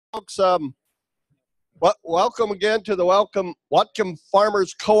Folks, welcome again to the Whatcom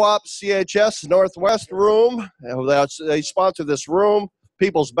Farmers Co-op CHS Northwest Room. They sponsor this room.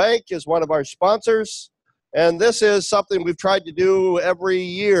 People's Bank is one of our sponsors. And this is something we've tried to do every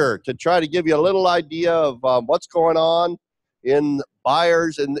year to try to give you a little idea of what's going on in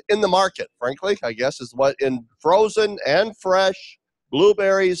buyers in the market, frankly, I guess, is what in frozen and fresh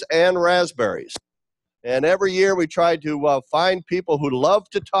blueberries and raspberries. And every year we try to find people who love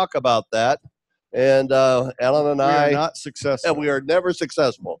to talk about that. And Ellen and I are not successful. We are never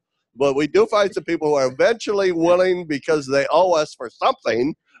successful. But we do find some people who are eventually willing, because they owe us for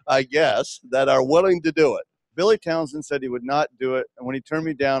something, I guess, that are willing to do it. Billy Townsend said he would not do it, and when he turned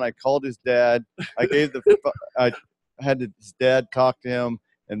me down, I called his dad. I had his dad talk to him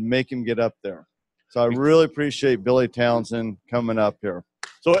and make him get up there. So I really appreciate Billy Townsend coming up here.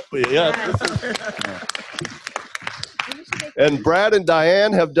 So yeah, and Brad and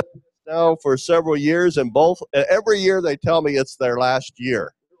Diane have done this now for several years, and every year they tell me it's their last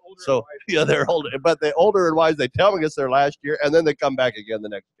year. So yeah, they're older, but they're older and wise. They tell me it's their last year, and then they come back again the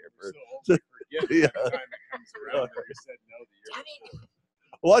next year. Yeah.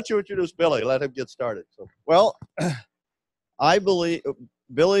 Why don't you introduce Billy? Let him get started. So. Well, I believe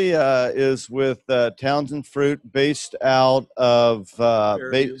Billy is with Townsend Fruit, based out of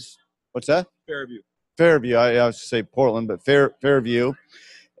what's that? Fairview. Fairview. I was to say Portland, but Fairview,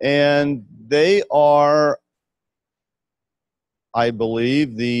 and they are, I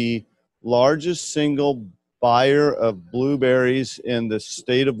believe, the largest single buyer of blueberries in the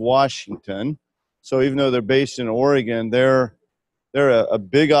state of Washington. So even though they're based in Oregon, they're a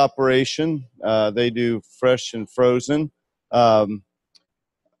big operation. They do fresh and frozen, and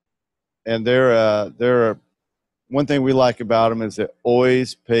they're one thing we like about them is they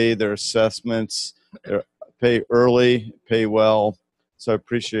always pay their assessments. They pay early, pay well. So I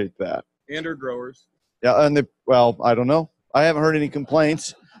appreciate that. And our growers. Yeah, and I don't know. I haven't heard any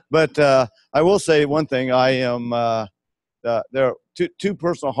complaints, but I will say one thing. I am there are two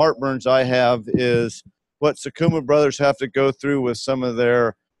personal heartburns I have is what Sakuma Brothers have to go through with some of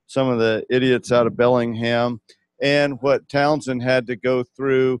the idiots out of Bellingham, and what Townsend had to go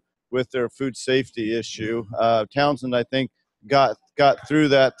through with their food safety issue. Townsend, I think, got through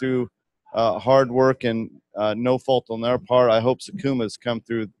that through hard work and no fault on their part. I hope Sakuma's come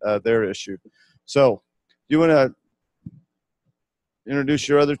through their issue. So, do you want to introduce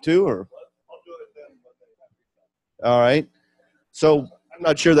your other two, or? All right. So I'm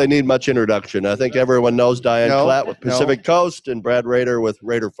not sure they need much introduction. I think everyone knows Diane Klatt with Pacific Coast and Brad Rader with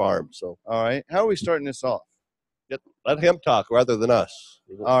Rader Farm. So, all right. How are we starting this off? Let him talk rather than us.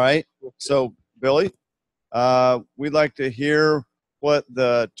 All right. So, Billy, we'd like to hear what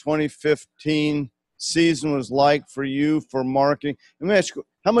the 2015 season was like for you for marketing. Let me ask you,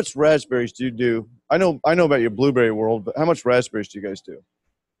 how much raspberries do you do? I know about your blueberry world, but how much raspberries do you guys do?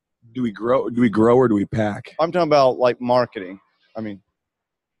 Do we grow or do we pack? I'm talking about like marketing. I mean,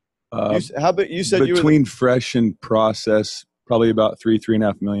 you said between fresh and process, probably about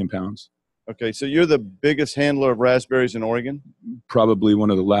 3.5 million pounds. Okay, so you're the biggest handler of raspberries in Oregon? Probably one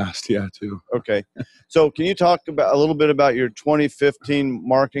of the last, yeah, too. Okay. So can you talk about a little bit about your 2015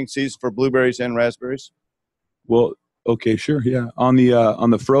 marketing season for blueberries and raspberries? Well, okay, sure, yeah. On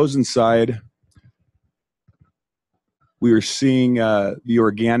the frozen side, we are seeing the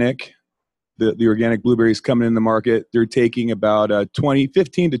organic blueberries coming in the market. They're taking about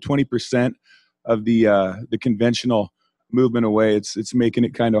 15 to 20% of the conventional movement away. It's making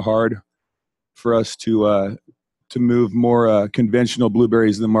it kind of hard for us to move more conventional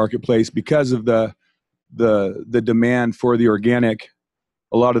blueberries in the marketplace because of the demand for the organic.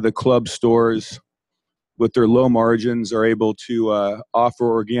 A lot of the club stores with their low margins are able to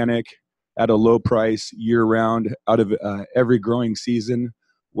offer organic at a low price year round out of every growing season,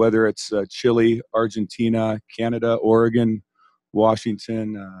 whether it's Chile, Argentina, Canada, Oregon,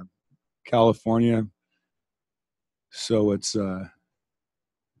 Washington, California. So it's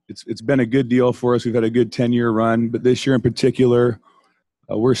been a good deal for us. We've had a good 10-year run, but this year in particular,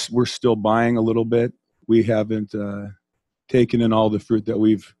 we're still buying a little bit. We haven't taken in all the fruit that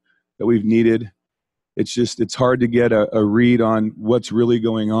we've needed. It's hard to get a read on what's really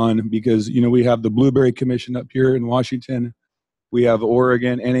going on because we have the Blueberry Commission up here in Washington, we have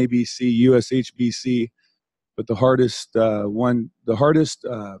Oregon, NABC, USHBC, but the hardest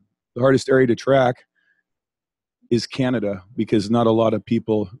area to track is Canada, because not a lot of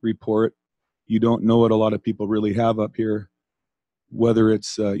people report. You don't know what a lot of people really have up here, whether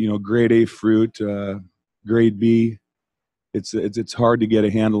it's grade A fruit, grade B. It's hard to get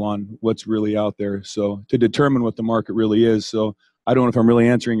a handle on what's really out there. So to determine what the market really is, so I don't know if I'm really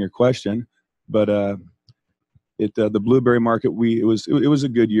answering your question, but the blueberry market, it was a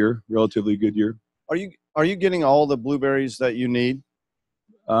good year, relatively good year. Are you getting all the blueberries that you need?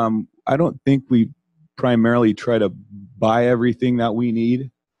 I don't think we primarily try to buy everything that we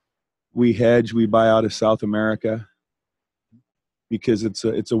need. We hedge, we buy out of South America because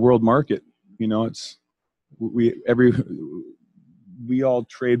it's a world market. You know, we all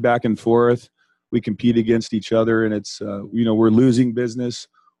trade back and forth. We compete against each other, and it's we're losing business,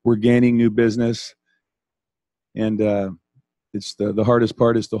 we're gaining new business, and it's the hardest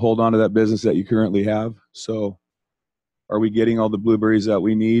part is to hold on to that business that you currently have. So, are we getting all the blueberries that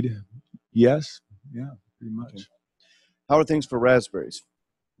we need? Yes, yeah, pretty much. Okay. How are things for raspberries?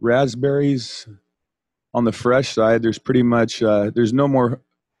 Raspberries, on the fresh side, there's pretty much there's no more.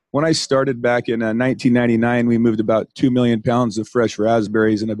 When I started back in 1999, we moved about 2 million pounds of fresh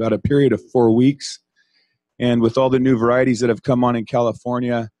raspberries in about a period of 4 weeks. And with all the new varieties that have come on in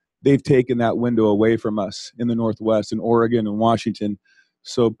California, they've taken that window away from us in the Northwest, in Oregon and Washington.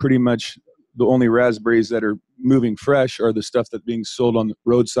 So pretty much the only raspberries that are moving fresh are the stuff that's being sold on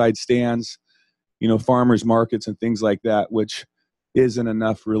roadside stands, farmers markets and things like that, which isn't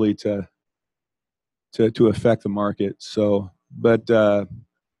enough really to affect the market. So, but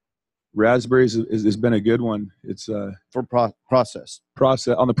raspberries has been a good one. It's For process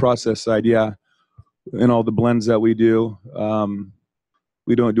on the process side, yeah. In all the blends that we do,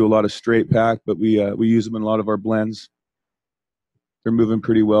 we don't do a lot of straight pack, but we use them in a lot of our blends. They're moving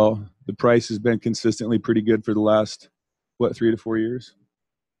pretty well. The price has been consistently pretty good for the last 3 to 4 years,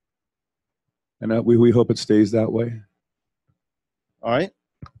 and we hope it stays that way. All right.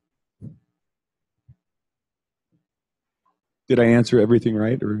 Did I answer everything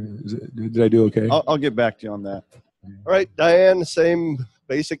right, or did I do okay? I'll get back to you on that. All right, Diane, same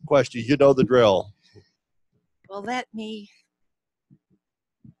basic question. You know the drill. Well,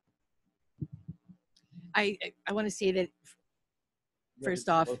 I want to say that first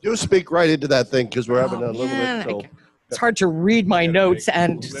off, Do speak right into that thing because we're having a little man, bit. So. it's hard to read my notes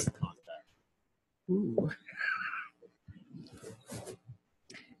and. Ooh.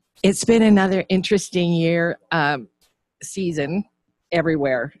 It's been another interesting year, season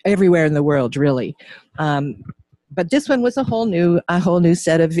everywhere in the world, really. But this one was a whole new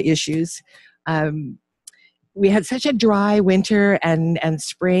set of issues. We had such a dry winter and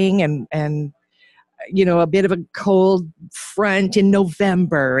spring and a bit of a cold front in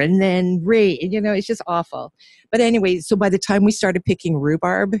November and then rain, it's just awful. But anyway, so by the time we started picking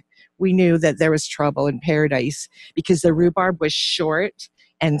rhubarb, we knew that there was trouble in paradise because the rhubarb was short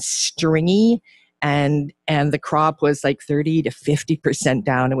and stringy and the crop was like 30 to 50%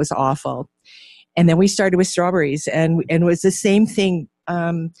 down. It was awful. And then we started with strawberries and it was the same thing.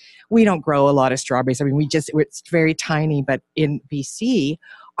 We don't grow a lot of strawberries. I mean, it's very tiny, but in BC,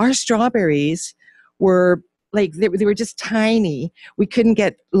 our strawberries were like, they were just tiny.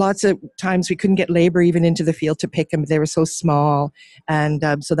 Lots of times we couldn't get labor even into the field to pick them. They were so small. And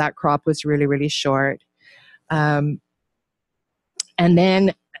so that crop was really, really short. And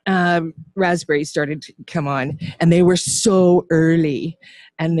then raspberries started to come on and they were so early.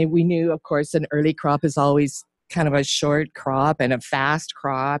 And we knew, of course, an early crop is always kind of a short crop and a fast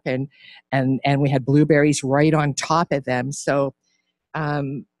crop. And we had blueberries right on top of them. So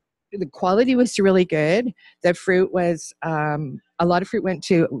the quality was really good. The fruit was, a lot of fruit went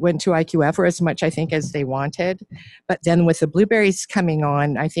to IQF, or as much, I think, as they wanted. But then with the blueberries coming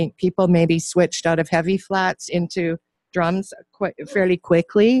on, I think people maybe switched out of heavy flats into drums fairly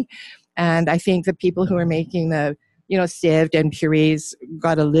quickly. And I think the people who are making the, sieved and purees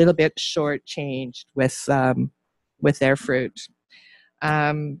got a little bit shortchanged with their fruit.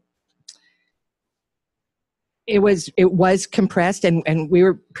 It was compressed and we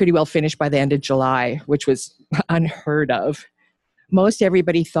were pretty well finished by the end of July, which was unheard of. I think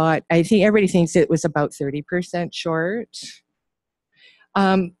everybody thinks it was about 30% short.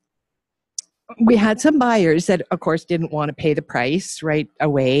 We had some buyers that, of course, didn't want to pay the price right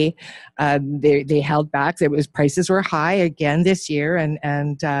away. They held back. Prices were high again this year, and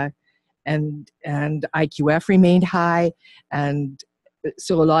IQF remained high, and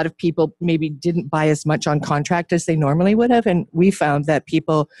so a lot of people maybe didn't buy as much on contract as they normally would have, and we found that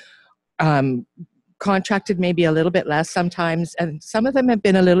people contracted maybe a little bit less sometimes, and some of them have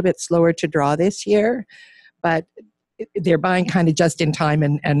been a little bit slower to draw this year, but they're buying kind of just in time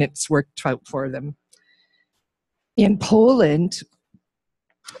and it's worked out for them. In Poland,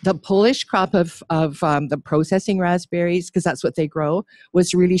 the Polish crop of the processing raspberries, because that's what they grow,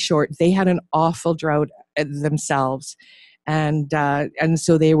 was really short. They had an awful drought themselves. and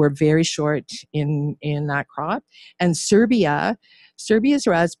so they were very short in that crop. And Serbia's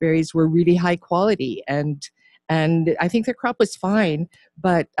raspberries were really high quality, and I think the crop was fine,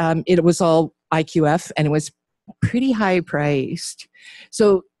 but it was all IQF and it was pretty high priced.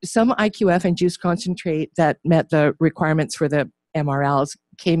 So some IQF and juice concentrate that met the requirements for the MRLs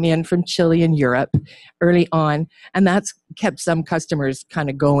came in from Chile and Europe early on, and that's kept some customers kind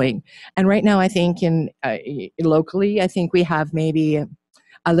of going. And right now, I think locally, I think we have maybe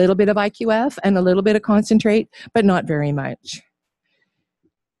a little bit of IQF and a little bit of concentrate, but not very much.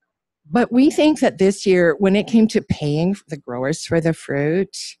 But we think that this year, when it came to paying the growers for the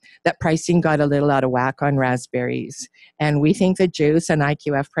fruit, that pricing got a little out of whack on raspberries. And we think the juice and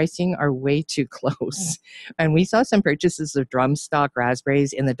IQF pricing are way too close. And we saw some purchases of drum stock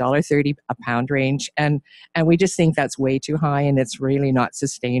raspberries in the $1.30 a pound range. And we just think that's way too high and it's really not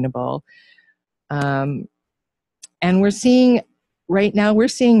sustainable. And right now, we're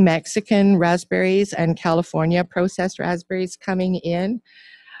seeing Mexican raspberries and California processed raspberries coming in.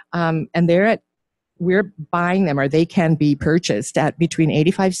 And we're buying them, or they can be purchased at between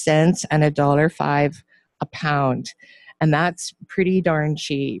 85 cents and $1.05 a pound. And that's pretty darn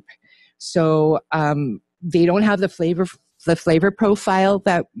cheap. So they don't have the flavor profile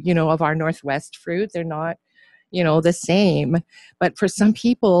that, of our Northwest fruit. They're not, the same. But for some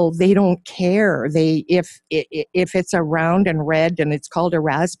people, they don't care. If it's a round and red and it's called a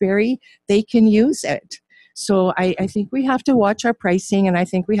raspberry, they can use it. So I think we have to watch our pricing, and I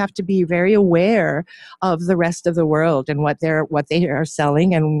think we have to be very aware of the rest of the world and what they are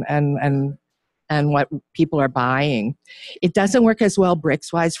selling and what people are buying. It doesn't work as well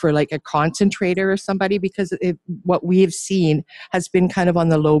bricks-wise for like a concentrator or somebody, because what we have seen has been kind of on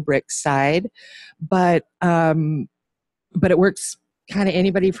the low brick side, but it works kind of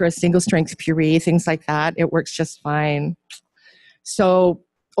anybody for a single strength puree, things like that. It works just fine. So,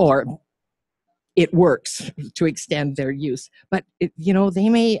 or it works to extend their use, but it's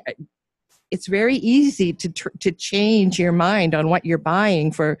very easy to change your mind on what you're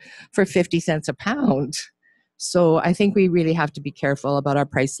buying for 50 cents a pound. So I think we really have to be careful about our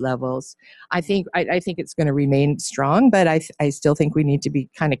price levels. I think it's going to remain strong, but I still think we need to be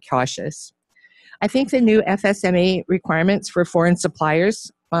kind of cautious. I think the new FSMA requirements for foreign suppliers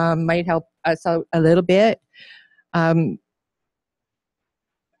might help us out a little bit.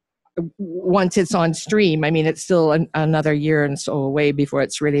 Once it's on stream, I mean, it's still another year and so away before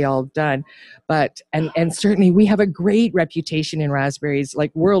it's really all done. But, and certainly we have a great reputation in raspberries,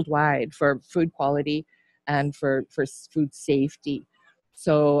 like worldwide, for food quality and for food safety.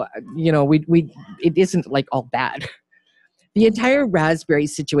 So, it isn't like all bad. The entire raspberry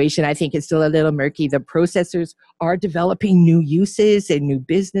situation, I think, is still a little murky. The processors are developing new uses and new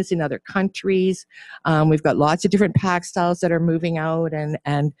business in other countries. We've got lots of different pack styles that are moving out,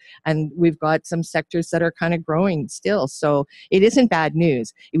 and we've got some sectors that are kind of growing still. So it isn't bad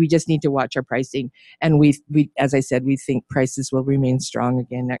news. We just need to watch our pricing. And we, as I said, we think prices will remain strong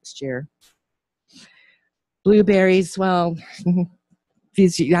again next year. Blueberries, well...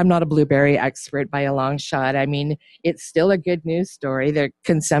 I'm not a blueberry expert by a long shot. I mean, it's still a good news story. Their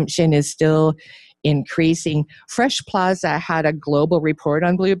consumption is still increasing. Fresh Plaza had a global report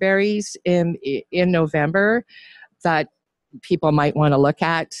on blueberries in November that people might want to look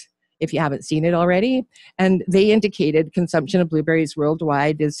at if you haven't seen it already. And they indicated consumption of blueberries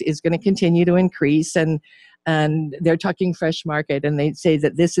worldwide is going to continue to increase, and they're talking fresh market, and they say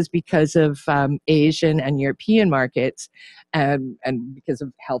that this is because of Asian and European markets and because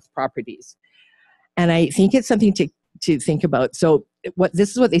of health properties. And I think it's something to think about. So this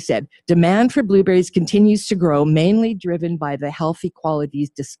is what they said. Demand for blueberries continues to grow, mainly driven by the healthy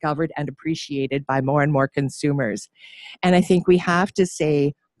qualities discovered and appreciated by more and more consumers. And I think we have to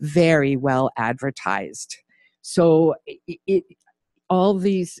say very well advertised. So all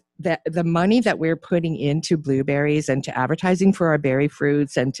these, the money that we're putting into blueberries and to advertising for our berry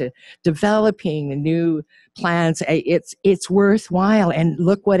fruits and to developing the new plants, it's worthwhile. And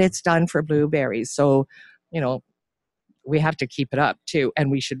look what it's done for blueberries. So, we have to keep it up too.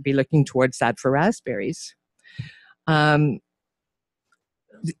 And we should be looking towards that for raspberries.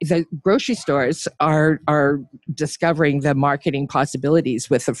 The grocery stores are discovering the marketing possibilities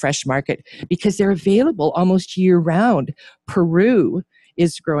with the fresh market because they're available almost year round. Peru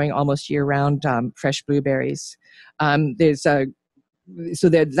is growing almost year round fresh blueberries. That's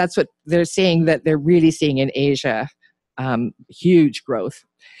what they're saying, that they're really seeing in Asia, huge growth.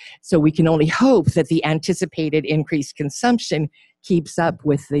 So we can only hope that the anticipated increased consumption keeps up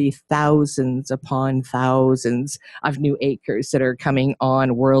with the thousands upon thousands of new acres that are coming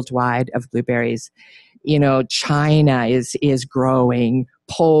on worldwide of blueberries. China is growing,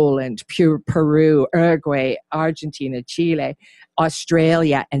 Poland, Peru, Uruguay, Argentina, Chile,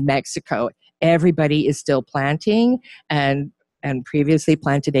 Australia, and Mexico. Everybody is still planting, and previously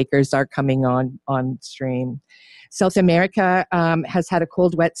planted acres are coming on stream. South America has had a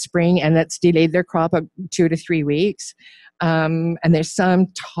cold, wet spring, and that's delayed their crop of 2 to 3 weeks. And there's some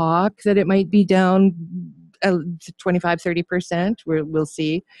talk that it might be down 25-30%. We'll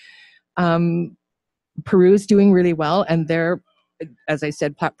see. Peru's doing really well, and they're, as I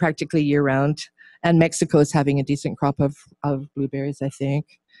said, practically year-round. And Mexico is having a decent crop of blueberries, I think.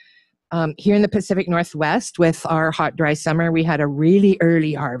 Here in the Pacific Northwest, with our hot, dry summer, we had a really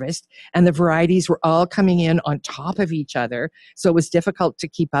early harvest, and the varieties were all coming in on top of each other. So it was difficult to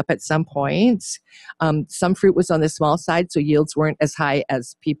keep up at some points. Some fruit was on the small side, so yields weren't as high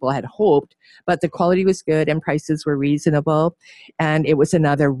as people had hoped, but the quality was good and prices were reasonable. And it was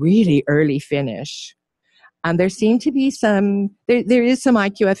another really early finish. There seemed to be there is some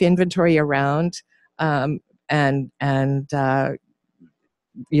IQF inventory around, and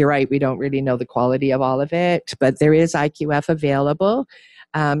you're right, we don't really know the quality of all of it, but there is IQF available.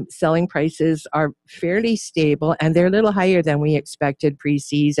 Selling prices are fairly stable, and they're a little higher than we expected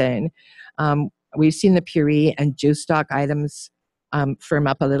pre-season. We've seen the puree and juice stock items firm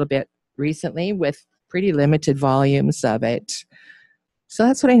up a little bit recently with pretty limited volumes of it. So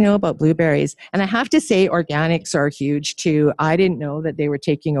that's what I know about blueberries. And I have to say organics are huge too. I didn't know that they were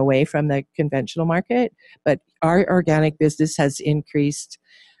taking away from the conventional market, but our organic business has increased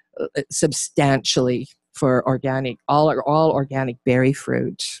substantially for all organic berry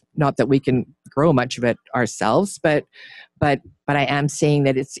fruit. Not that we can grow much of it ourselves, but I am saying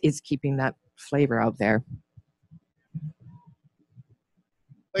that it's keeping that flavor out there.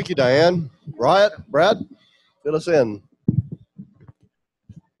 Thank you, Diane. Brad, fill us in.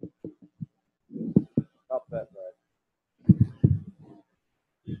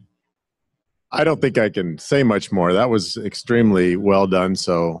 I don't think I can say much more. That was extremely well done.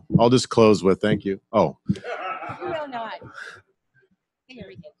 So I'll just close with thank you. Oh, will not.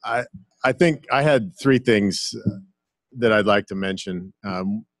 I think I had 3 things that I'd like to mention.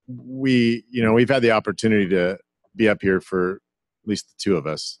 We've had the opportunity to be up here for at least the 2 of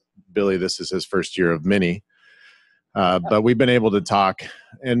us. Billy, this is his first year of mini, but we've been able to talk.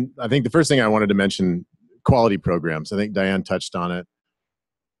 And I think the first thing I wanted to mention, quality programs. I think Diane touched on it.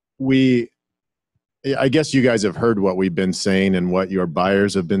 I guess you guys have heard what we've been saying and what your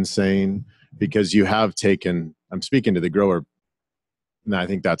buyers have been saying, because you have taken, I'm speaking to the grower, and I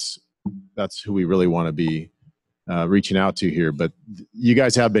think that's who we really want to be reaching out to here. But you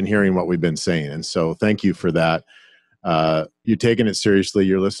guys have been hearing what we've been saying. And so thank you for that. You're taking it seriously.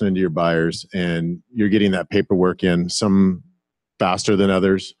 You're listening to your buyers, and you're getting that paperwork in, some faster than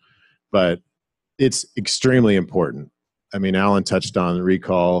others, but it's extremely important. I mean, Alan touched on the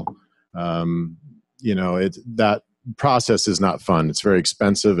recall. That process is not fun. It's very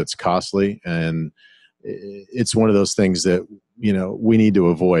expensive. It's costly. And it's one of those things that, we need to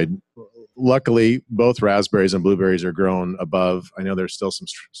avoid. Luckily, both raspberries and blueberries are grown above. I know there's still some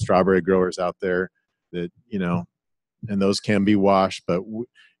strawberry growers out there that, and those can be washed, but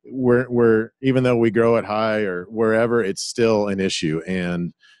we're even though we grow it high or wherever, it's still an issue.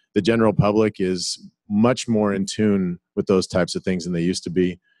 And the general public is much more in tune with those types of things than they used to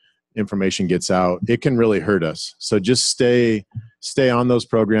be. Information gets out, it can really hurt us. So just stay on those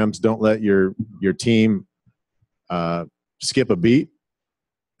programs. Don't let your team skip a beat.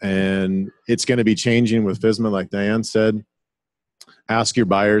 And it's going to be changing with FSMA, like Diane said. Ask your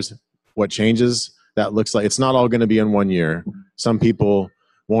buyers what changes that looks like. It's not all going to be in 1 year. Some people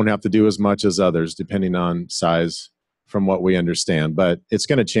won't have to do as much as others, depending on size, from what we understand. But it's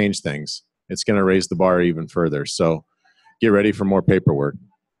going to change things. It's going to raise the bar even further. So get ready for more paperwork.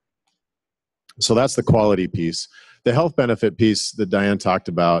 So that's the quality piece. The health benefit piece that Diane talked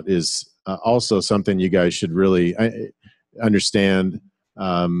about is also something you guys should really understand.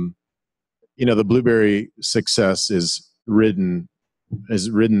 The blueberry success is ridden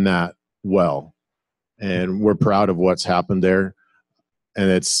that well, and we're proud of what's happened there. And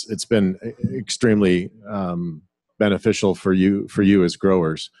it's been extremely beneficial for you as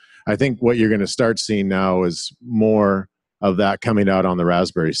growers. I think what you're going to start seeing now is more of that coming out on the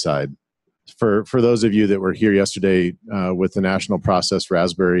raspberry side. For those of you that were here yesterday with the National Processed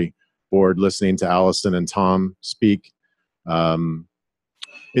Raspberry Board, listening to Allison and Tom speak,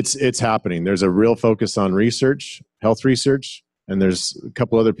 it's happening. There's a real focus on research, health research, and there's a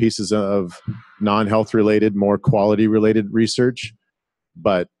couple other pieces of non-health related, more quality related research.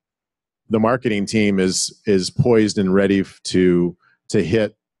 But the marketing team is poised and ready to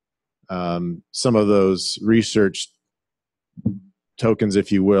hit some of those research tokens,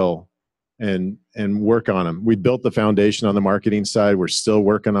 if you will, and work on them. We built the foundation on the marketing side. We're still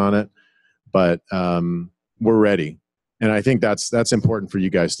working on it, but we're ready. And I think that's important for you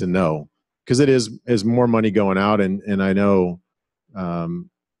guys to know, because it is more money going out, and I know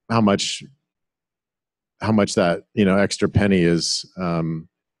how much that extra penny is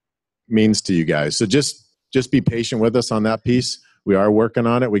means to you guys. So just be patient with us on that piece. We are working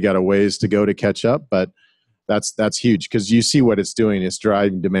on it. We got a ways to go to catch up, but that's huge, because you see what it's doing. It's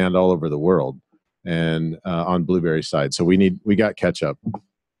driving demand all over the world, and on blueberry side. So we got catch up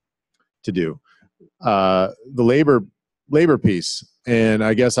to do. The labor piece, and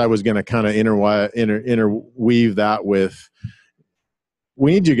I guess I was going to kind of interweave that with,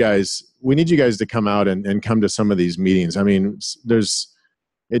 we need you guys to come out and come to some of these meetings. I mean,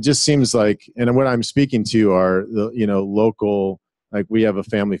 it just seems like, and what I'm speaking to are the local. Like, we have a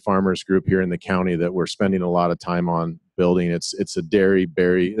family farmers group here in the county that we're spending a lot of time on building. It's a dairy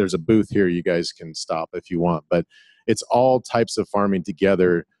berry. There's a booth here. You guys can stop if you want, but it's all types of farming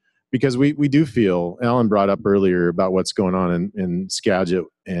together, because we do feel, Alan brought up earlier about what's going on in Skagit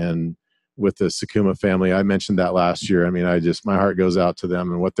and with the Sakuma family. I mentioned that last year. I mean, my heart goes out to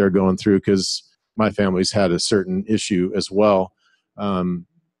them and what they're going through, because my family's had a certain issue as well,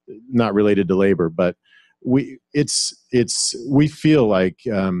 not related to labor, but we feel like,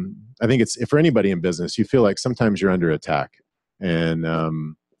 I think it's, for anybody in business, you feel like sometimes you're under attack,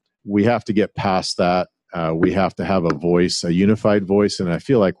 and we have to get past that. We have to have a voice, a unified voice, and I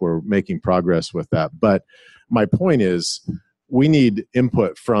feel like we're making progress with that. But my point is, we need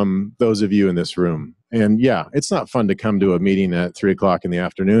input from those of you in this room. And yeah, it's not fun to come to a meeting at 3:00 in the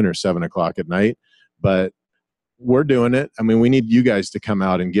afternoon or 7:00 at night, but we're doing it. I mean, we need you guys to come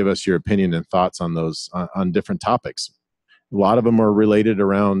out and give us your opinion and thoughts on those, on different topics. A lot of them are related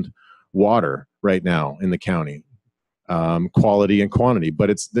around water right now in the county, quality and quantity, but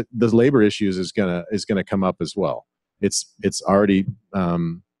it's the labor issues is gonna come up as well. It's already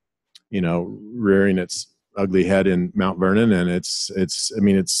rearing its ugly head in Mount Vernon, and it's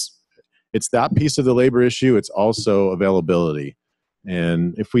that piece of the labor issue. It's also availability,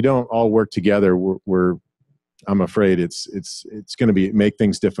 and if we don't all work together, I'm afraid it's going to make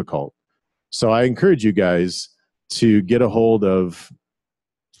things difficult. So I encourage you guys to get a hold of,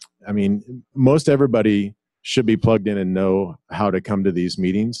 I mean, most everybody should be plugged in and know how to come to these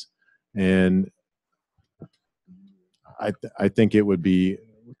meetings. And I think it would be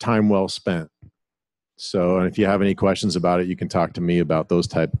time well spent. So, and if you have any questions about it, you can talk to me about those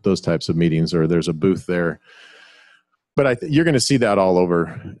types of meetings, or there's a booth there. But you're going to see that all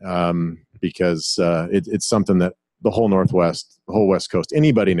over, because it's something that the whole Northwest, the whole West Coast,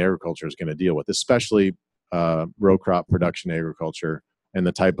 anybody in agriculture is going to deal with, especially row crop production agriculture and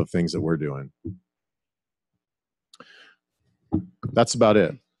the type of things that we're doing. That's about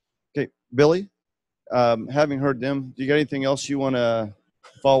it. Okay, Billy, having heard them, do you got anything else you want to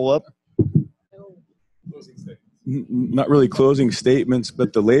follow up? Not really closing statements,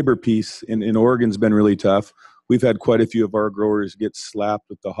 but the labor piece in Oregon's been really tough. We've had quite a few of our growers get slapped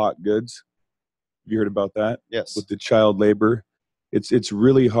with the hot goods. You heard about that? Yes. With the child labor. It's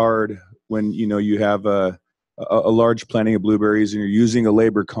really hard when you have a large planting of blueberries and you're using a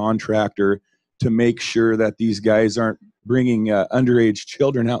labor contractor to make sure that these guys aren't bringing underage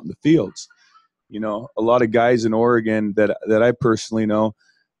children out in the fields. A lot of guys in Oregon that I personally know,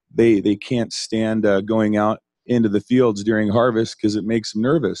 they can't stand going out into the fields during harvest because it makes them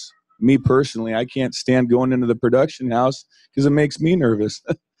nervous. Me personally, I can't stand going into the production house because it makes me nervous.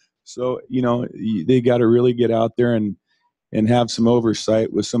 So, they got to really get out there and have some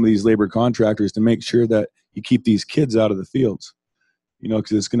oversight with some of these labor contractors to make sure that you keep these kids out of the fields,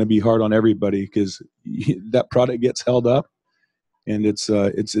 because it's going to be hard on everybody, because that product gets held up, and it's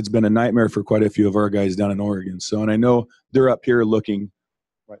been a nightmare for quite a few of our guys down in Oregon. So, and I know they're up here looking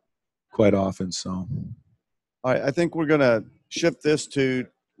quite often. So, all right, I think we're going to shift this to,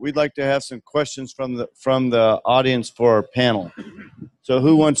 we'd like to have some questions from the audience for our panel. So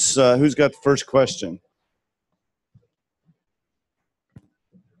who's got the first question?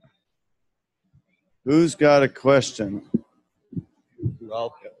 Who's got a question?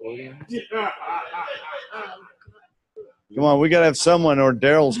 Come on, we got to have someone, or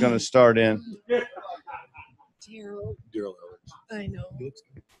Daryl's going to start in. Daryl, I know. He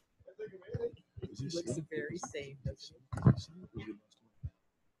looks very safe.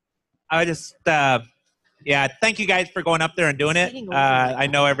 I just, thank you guys for going up there and doing it. I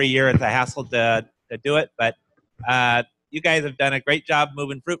know every year it's a hassle to do it, but you guys have done a great job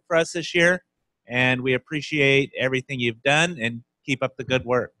moving fruit for us this year, and we appreciate everything you've done, and keep up the good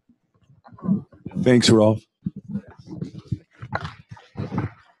work. Thanks, Rolf.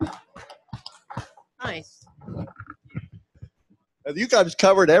 Nice. Have you guys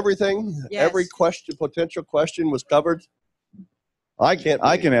covered everything? Yes. Every question, potential question was covered? I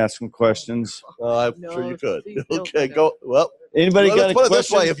can ask some questions. I'm No, sure you could. please don't. Okay, go. Well, Anybody got let's a put it this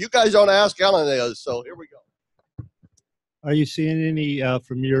question? way. If you guys don't ask, Ellen is. So here we go. Are you seeing any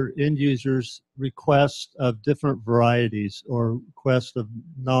from your end users requests of different varieties or requests of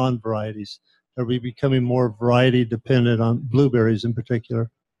non-varieties? Are we becoming more variety dependent on blueberries in particular?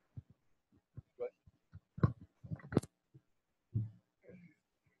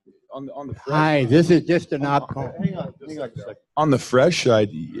 On the fresh Hi, this is just an op. Hang on a second. On the fresh side,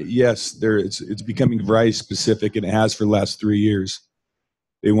 yes, it's becoming variety specific, and it has for the last 3 years.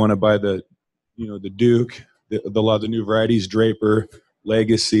 They want to buy the Duke, a lot of the new varieties, Draper,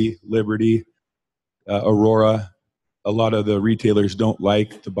 Legacy, Liberty, Aurora. A lot of the retailers don't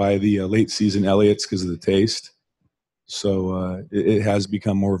like to buy the late season Elliott's because of the taste. So it has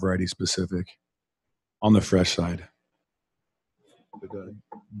become more variety specific on the fresh side. But,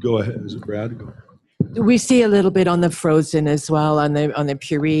 go ahead, is it Brad? Go ahead. We see a little bit on the frozen as well, on the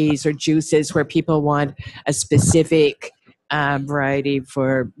purees or juices where people want a specific variety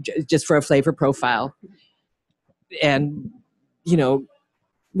for just for a flavor profile. And,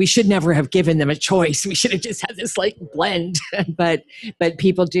 we should never have given them a choice. We should have just had this like blend, but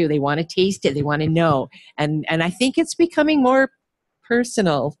people do. They want to taste it. They want to know. And I think it's becoming more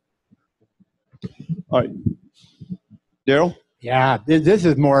personal. All right. Daryl? Yeah, this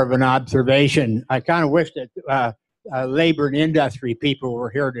is more of an observation. I kind of wish that labor and industry people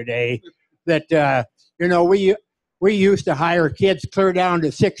were here today. That we used to hire kids clear down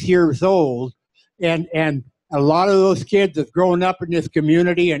to 6 years old, and a lot of those kids have grown up in this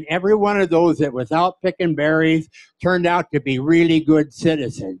community, and every one of those that was out picking berries turned out to be really good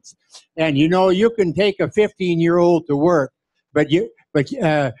citizens. And you can take a 15-year-old to work, but you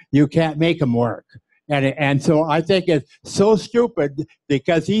can't make them work. And so I think it's so stupid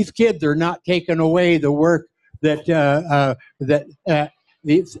because these kids are not taking away the work that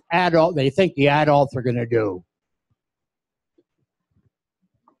these they think the adults are going to do.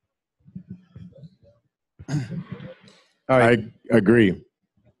 All right. I agree.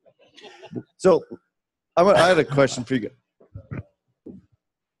 So I had a question for you guys.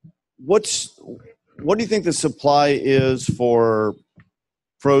 What do you think the supply is for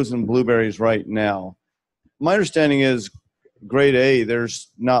frozen blueberries right now? My understanding is grade A, there's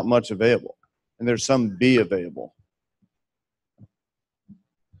not much available, and there's some B available.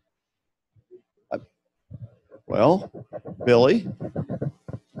 Well, Billy,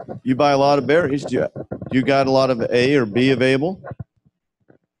 you buy a lot of berries. Do you got a lot of A or B available?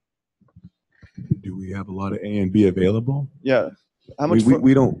 Do we have a lot of A and B available? Yeah. How much?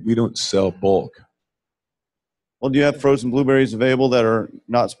 We don't sell bulk. Well, do you have frozen blueberries available that are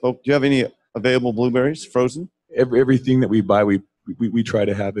not spoke? Do you have any available blueberries frozen? Everything that we buy, we try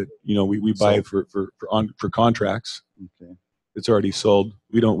to have it. We buy for contracts. Okay. It's already sold.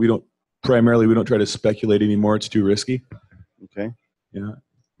 We don't try to speculate anymore. It's too risky. Okay. Yeah.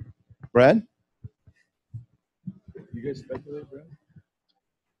 Brad? You guys speculate, Brad?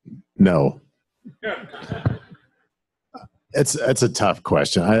 No. It's a tough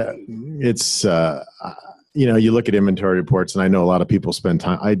question. You look at inventory reports, and I know a lot of people spend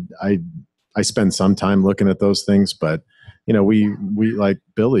time. I spend some time looking at those things, but we like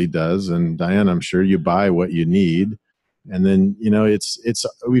Billy does, and Diane, I'm sure you buy what you need, and then it's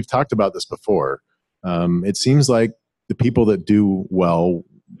we've talked about this before. It seems like the people that do well,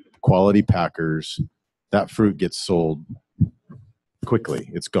 quality packers, that fruit gets sold quickly.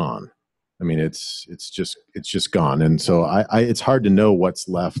 It's gone. I mean, it's just gone, and so it's hard to know what's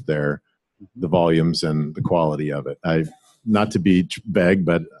left there, the volumes and the quality of it. Not to be vague,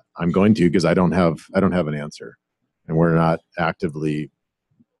 but I'm going to, because I don't have an answer, and we're not actively,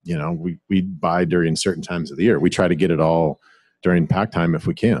 we buy during certain times of the year. We try to get it all during pack time if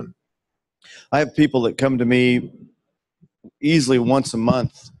we can. I have people that come to me easily once a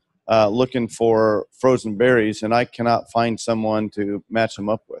month looking for frozen berries, and I cannot find someone to match them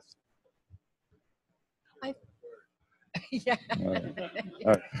up with. Yeah. All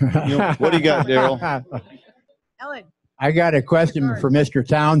right. What do you got, Daryl? Ellen. I got a question for Mr.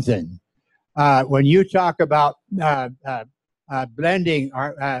 Townsend. When you talk about blending,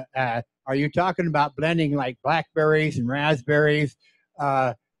 are you talking about blending like blackberries and raspberries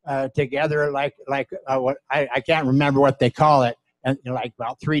together, like what I can't remember what they call it, and like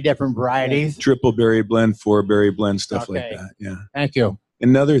about 3 different varieties? Triple berry blend, 4 berry blend, stuff like that. Yeah. Thank you.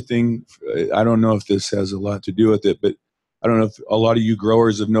 Another thing, I don't know if this has a lot to do with it, but I don't know if a lot of you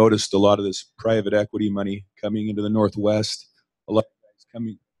growers have noticed a lot of this private equity money coming into the Northwest. A lot of guys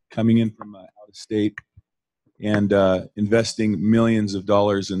coming in from out of state and investing millions of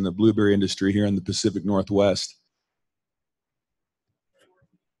dollars in the blueberry industry here in the Pacific Northwest.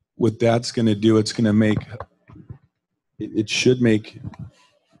 What that's going to do, it's going to make, it should make,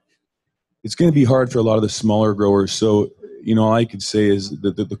 it's going to be hard for a lot of the smaller growers. So, you know, all I could say is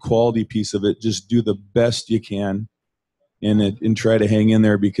that the quality piece of it, just do the best you can and try to hang in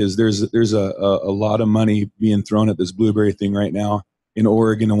there, because there's a lot of money being thrown at this blueberry thing right now in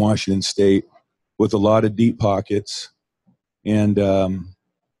Oregon and Washington State with a lot of deep pockets. And,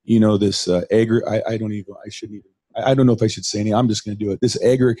 you know, this I don't know if I should say anything. I'm just going to do it. This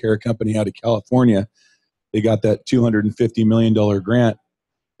AgriCare company out of California, they got that $250 million grant,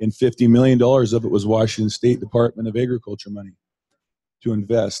 and $50 million of it was Washington State Department of Agriculture money to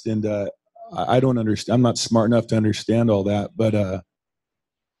invest. And I don't understand. I'm not smart enough to understand all that, but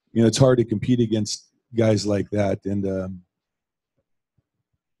you know, it's hard to compete against guys like that, and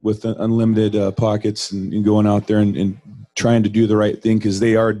with unlimited pockets and going out there and trying to do the right thing, because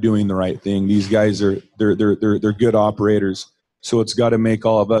they are doing the right thing. These guys are they're good operators. So it's got to make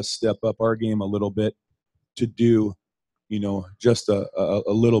all of us step up our game a little bit to do, you know, just a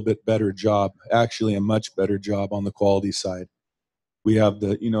little bit better job, actually a much better job on the quality side. We have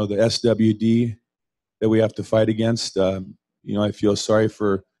the, you know, the SWD that we have to fight against. You know, I feel sorry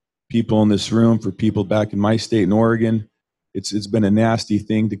for people in this room, for people back in my state in Oregon. It's been a nasty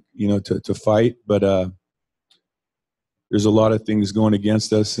thing to, you know, to fight, but there's a lot of things going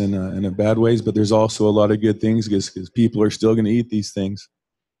against us in a bad ways, but there's also a lot of good things, because people are still going to eat these things.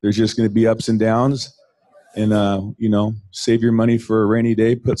 There's just going to be ups and downs, and you know, save your money for a rainy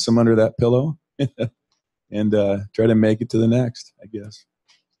day, put some under that pillow, and try to make it to the next, I guess.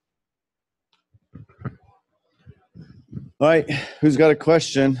 All right, who's got a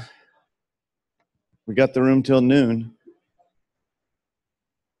question? We got the room till noon.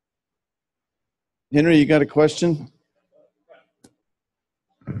 Henry, you got a question?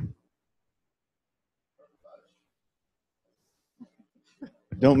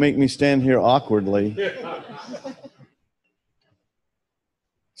 Don't make me stand here awkwardly.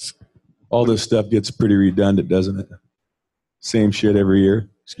 All this stuff gets pretty redundant, doesn't it? Same shit every year.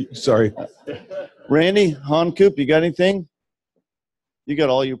 Sorry. Randy, Han Coop, you got anything? You got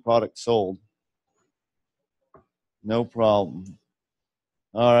all your products sold. No problem.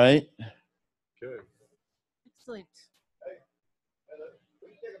 All right. Good. Excellent.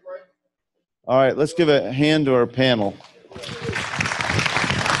 All right, let's give a hand to our panel.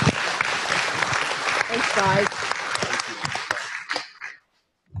 Thanks, guys.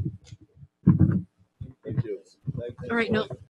 Thank you. All right, no.